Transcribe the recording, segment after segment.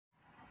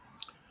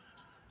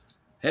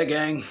Hey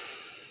gang,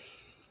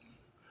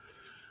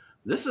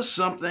 this is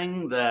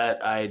something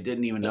that I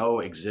didn't even know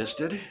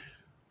existed,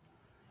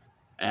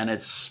 and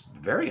it's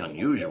very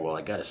unusual,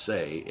 I gotta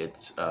say.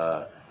 It's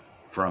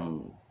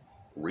from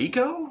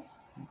Rico?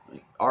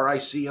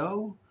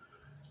 R-I-C-O?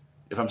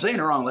 If I'm saying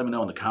it wrong, let me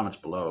know in the comments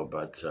below,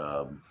 but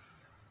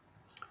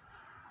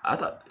I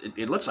thought,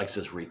 it looks like it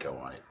says Rico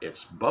on it.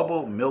 It's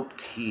bubble milk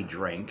tea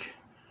drink.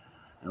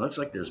 It looks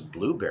like there's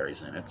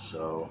blueberries in it,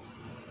 so...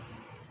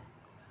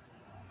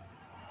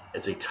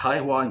 It's a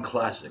Taiwan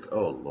classic.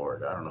 Oh,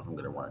 Lord. I don't know if I'm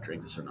going to want to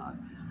drink this or not.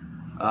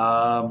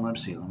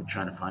 Let's see. Let me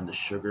try to find the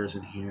sugars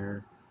in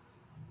here.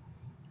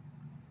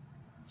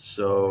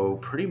 So,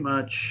 pretty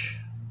much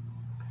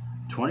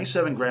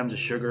 27 grams of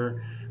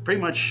sugar. Pretty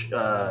much,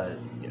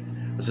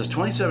 it says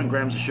 27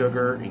 grams of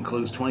sugar,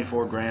 includes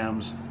 24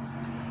 grams.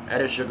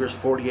 Added sugar is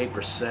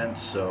 48%.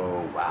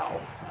 So, wow.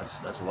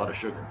 That's a lot of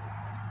sugar.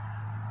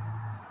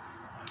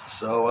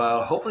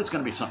 So, hopefully it's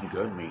going to be something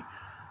good. Let me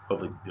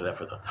hopefully do that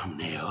for the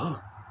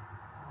thumbnail.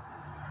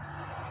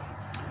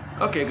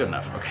 Okay, good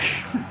enough. Okay.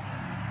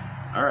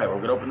 All right, we're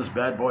going to open this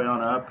bad boy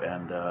on up,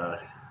 and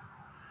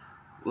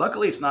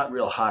luckily it's not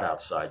real hot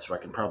outside, so I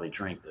can probably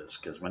drink this,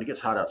 because when it gets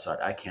hot outside,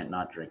 I can't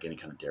not drink any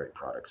kind of dairy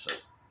products. So,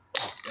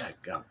 oh,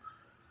 dadgum.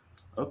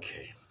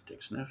 Okay, take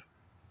a sniff.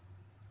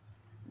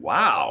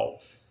 Wow,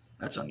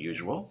 that's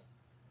unusual.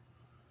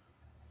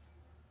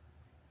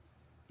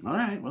 All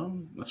right,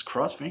 well, let's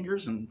cross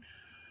fingers and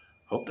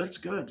hope that's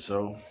good,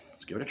 so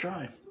let's give it a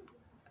try.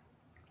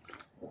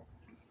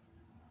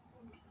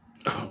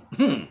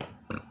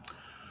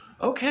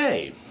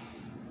 Okay.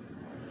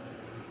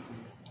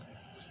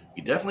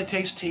 You definitely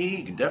taste tea.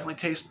 You can definitely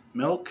taste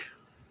milk.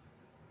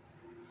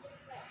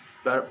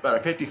 About a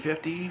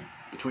 50-50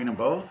 between them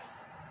both.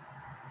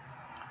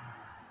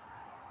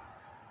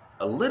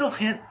 A little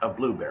hint of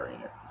blueberry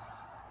in it.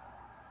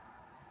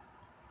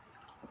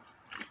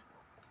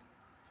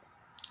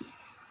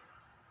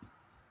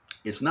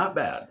 It's not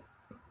bad.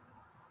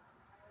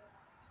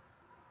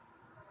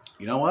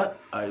 You know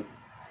what?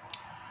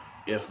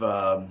 If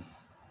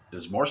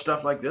there's more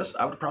stuff like this,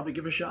 I would probably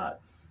give it a shot.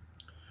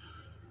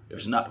 If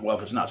it's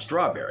not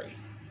strawberry,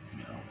 you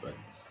know, but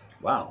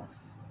wow.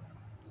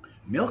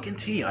 Milk and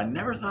tea. I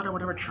never thought I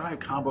would ever try a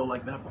combo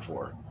like that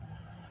before.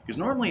 Because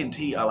normally in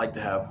tea, I like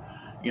to have,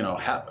 you know,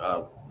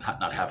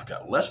 not half a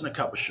cup, less than a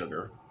cup of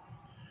sugar.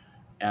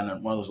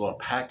 And one of those little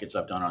packets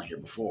I've done on here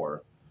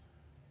before.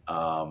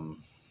 Well,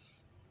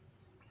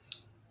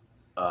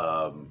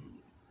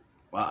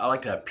 I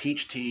like to have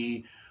peach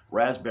tea,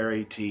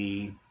 raspberry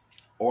tea,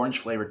 orange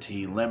flavored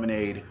tea,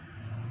 lemonade,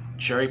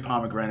 cherry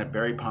pomegranate,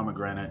 berry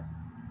pomegranate,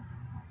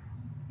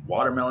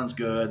 watermelon's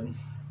good,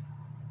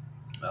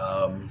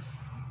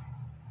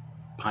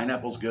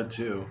 pineapple's good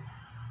too.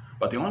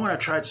 But the only one I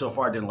tried so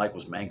far I didn't like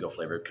was mango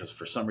flavored, because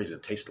for some reason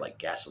it tasted like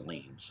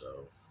gasoline.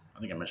 So I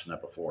think I mentioned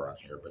that before on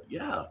here. But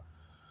yeah,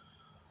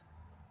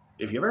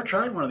 if you've ever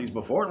tried one of these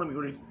before, let me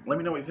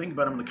know what you think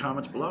about them in the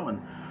comments below, and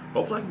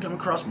hopefully I can come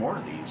across more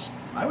of these.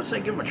 I would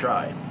say give them a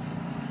try.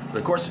 But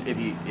of course, if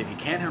you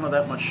can't handle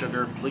that much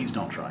sugar, please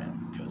don't try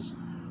them, because,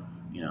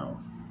 you know,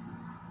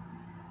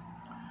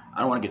 I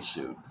don't want to get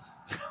sued.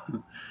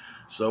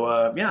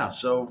 So yeah,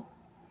 so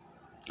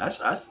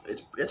it's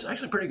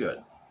actually pretty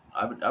good.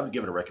 I would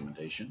give it a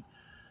recommendation,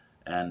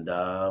 and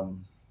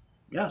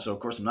yeah. So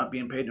of course, I'm not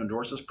being paid to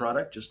endorse this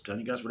product. Just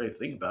telling you guys what I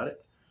think about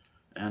it,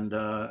 and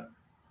I'll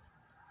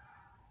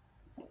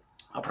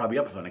probably be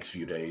up for the next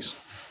few days.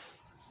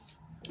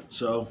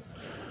 So,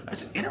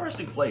 it's an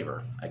interesting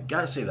flavor. I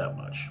gotta say that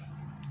much.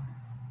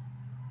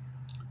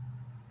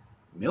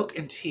 Milk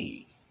and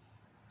tea.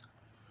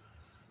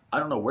 I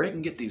don't know where you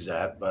can get these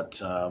at,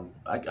 but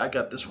I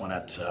got this one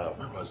at,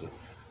 where was it?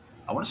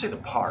 I want to say the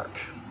park.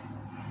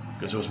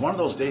 Because it was one of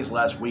those days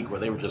last week where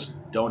they were just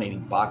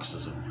donating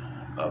boxes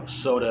of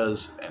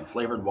sodas and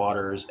flavored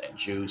waters and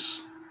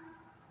juice.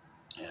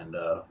 And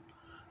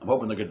I'm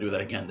hoping they're going to do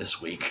that again this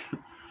week.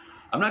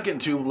 I'm not getting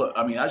too,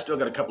 I mean, I still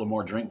got a couple of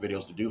more drink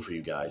videos to do for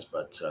you guys,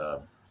 but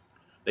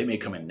they may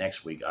come in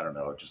next week. I don't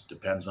know. It just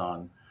depends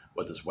on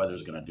what this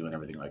weather's going to do and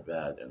everything like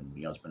that. And,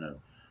 you know, it's been a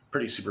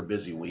pretty super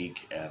busy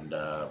week and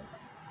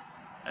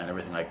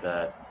everything like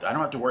that. I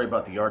don't have to worry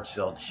about the yard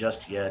sale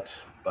just yet,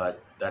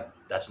 but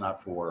that's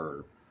not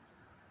for,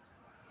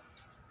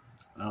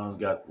 I've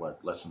got,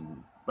 what,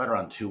 about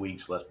around 2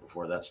 weeks left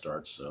before that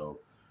starts, so,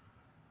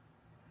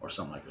 or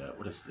something like that.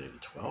 What is today, the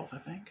 12th, I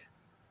think?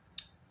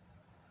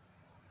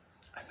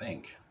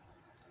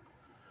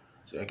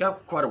 So I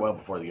got quite a while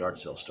before the yard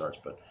sale starts,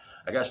 but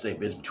I gotta stay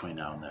busy between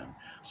now and then.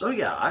 So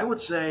yeah, I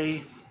would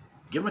say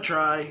give them a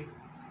try.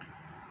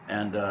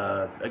 And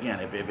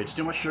again, if it's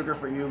too much sugar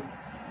for you,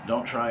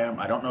 don't try them.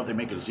 I don't know if they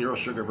make a zero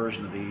sugar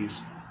version of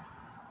these,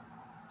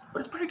 but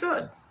it's pretty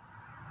good.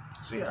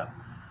 So yeah,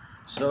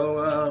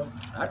 so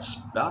that's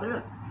about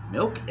it.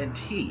 Milk and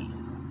tea.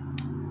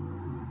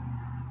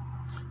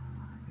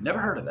 Never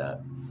heard of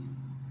that.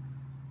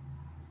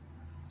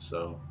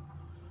 So.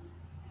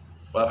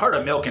 Well, I've heard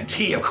of milk and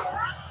tea, of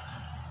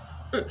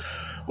course.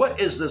 What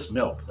is this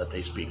milk that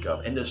they speak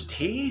of? And this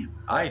tea?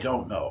 I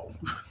don't know.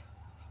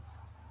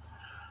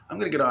 I'm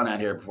going to get on out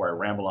here before I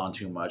ramble on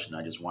too much and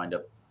I just wind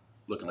up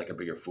looking like a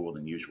bigger fool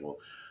than usual.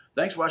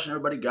 Thanks for watching,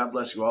 everybody. God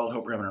bless you all.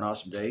 Hope you're having an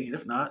awesome day. And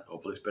if not,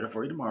 hopefully it's better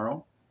for you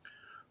tomorrow.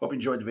 Hope you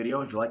enjoyed the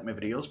video. If you like my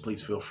videos,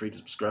 please feel free to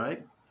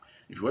subscribe.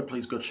 If you would,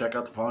 please go check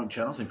out the following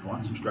channels. If you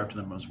want, subscribe to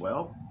them as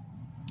well.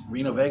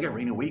 Reno Vega,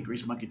 Reno Week,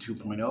 Grease Monkey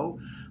 2.0,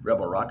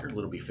 Rebel Rocker,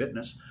 Little B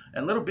Fitness,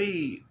 and Little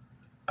B,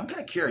 I'm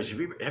kind of curious, have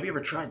you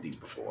ever tried these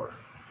before?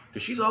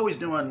 Because she's always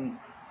doing,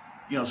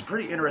 you know, some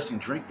pretty interesting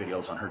drink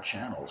videos on her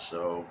channel,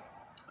 so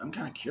I'm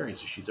kind of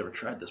curious if she's ever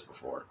tried this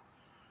before.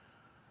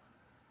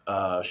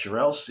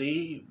 Churel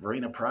C,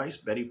 Varina Price,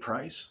 Betty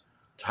Price,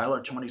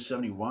 Tyler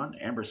 2071,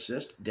 Amber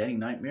Syst, Danny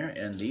Knightmare,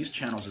 and these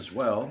channels as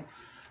well.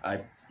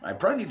 I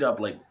probably need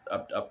to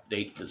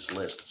update this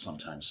list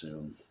sometime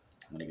soon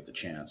when I get the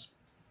chance.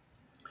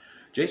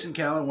 Jason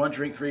Callan, One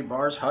Drink, 3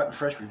 Bars, Hot and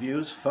Fresh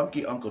Reviews,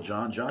 Funky Uncle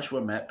John,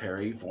 Joshua Matt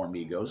Perry, 4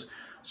 Migos,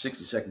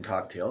 60-Second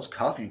Cocktails,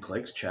 Coffee and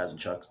Clicks, Chaz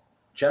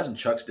and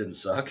Chucks Didn't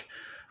Suck,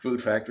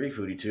 Food Factory,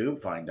 FoodieTube,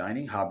 Fine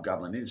Dining,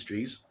 Hobgoblin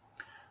Industries,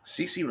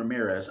 Sisi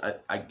Ramirez.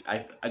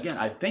 Again,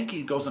 I think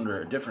he goes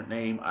under a different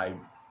name.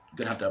 I'm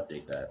going to have to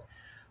update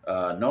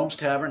that. Gnome's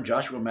Tavern,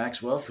 Joshua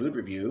Maxwell, Food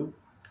Review,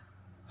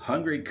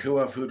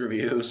 Hungrycua Food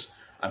Reviews.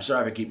 I'm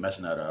sorry if I keep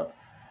messing that up.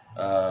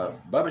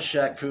 Bubba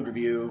Shack Food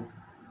Review,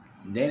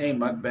 Nene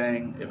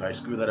Mukbang. If I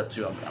screw that up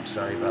too, I'm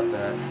sorry about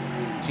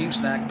that. Team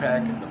Snack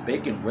Pack, The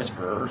Bacon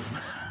Whisperer.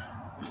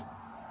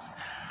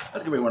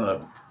 That's gonna be one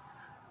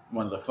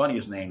of the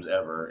funniest names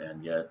ever,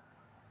 and yet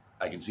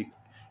I can see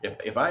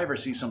if I ever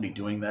see somebody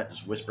doing that,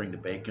 just whispering to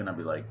bacon, I'd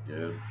be like,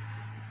 dude,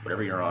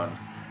 whatever you're on,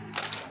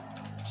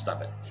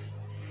 stop it.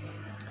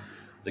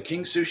 The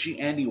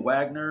KingSushi, Andy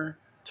Wagner,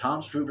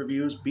 Tom's Food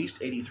Reviews, Beast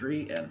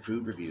 83, and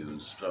Food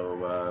Reviews.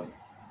 So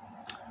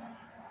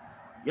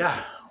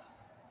yeah.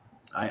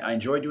 I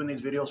enjoy doing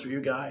these videos for you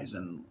guys,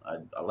 and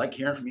I like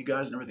hearing from you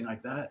guys and everything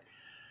like that.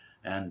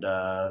 And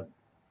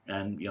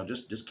you know,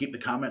 just keep the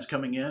comments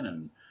coming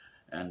in,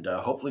 and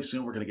hopefully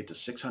soon we're gonna get to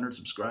 600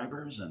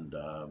 subscribers, and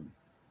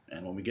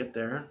when we get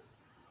there,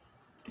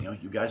 you know,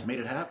 you guys made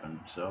it happen.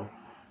 So,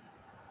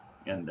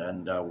 and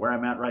where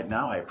I'm at right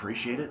now, I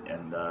appreciate it,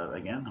 and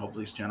again,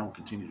 hopefully this channel will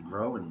continue to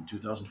grow in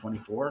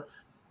 2024.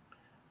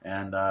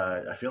 And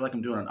I feel like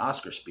I'm doing an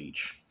Oscar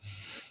speech.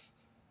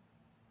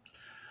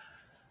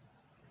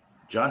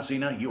 John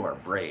Cena, you are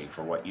brave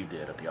for what you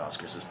did at the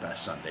Oscars this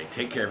past Sunday.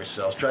 Take care of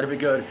yourselves. Try to be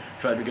good.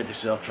 Try to be good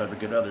yourself. Try to be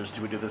good others.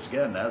 Till we do this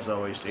again, as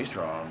always, stay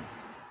strong.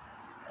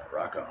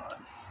 Rock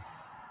on.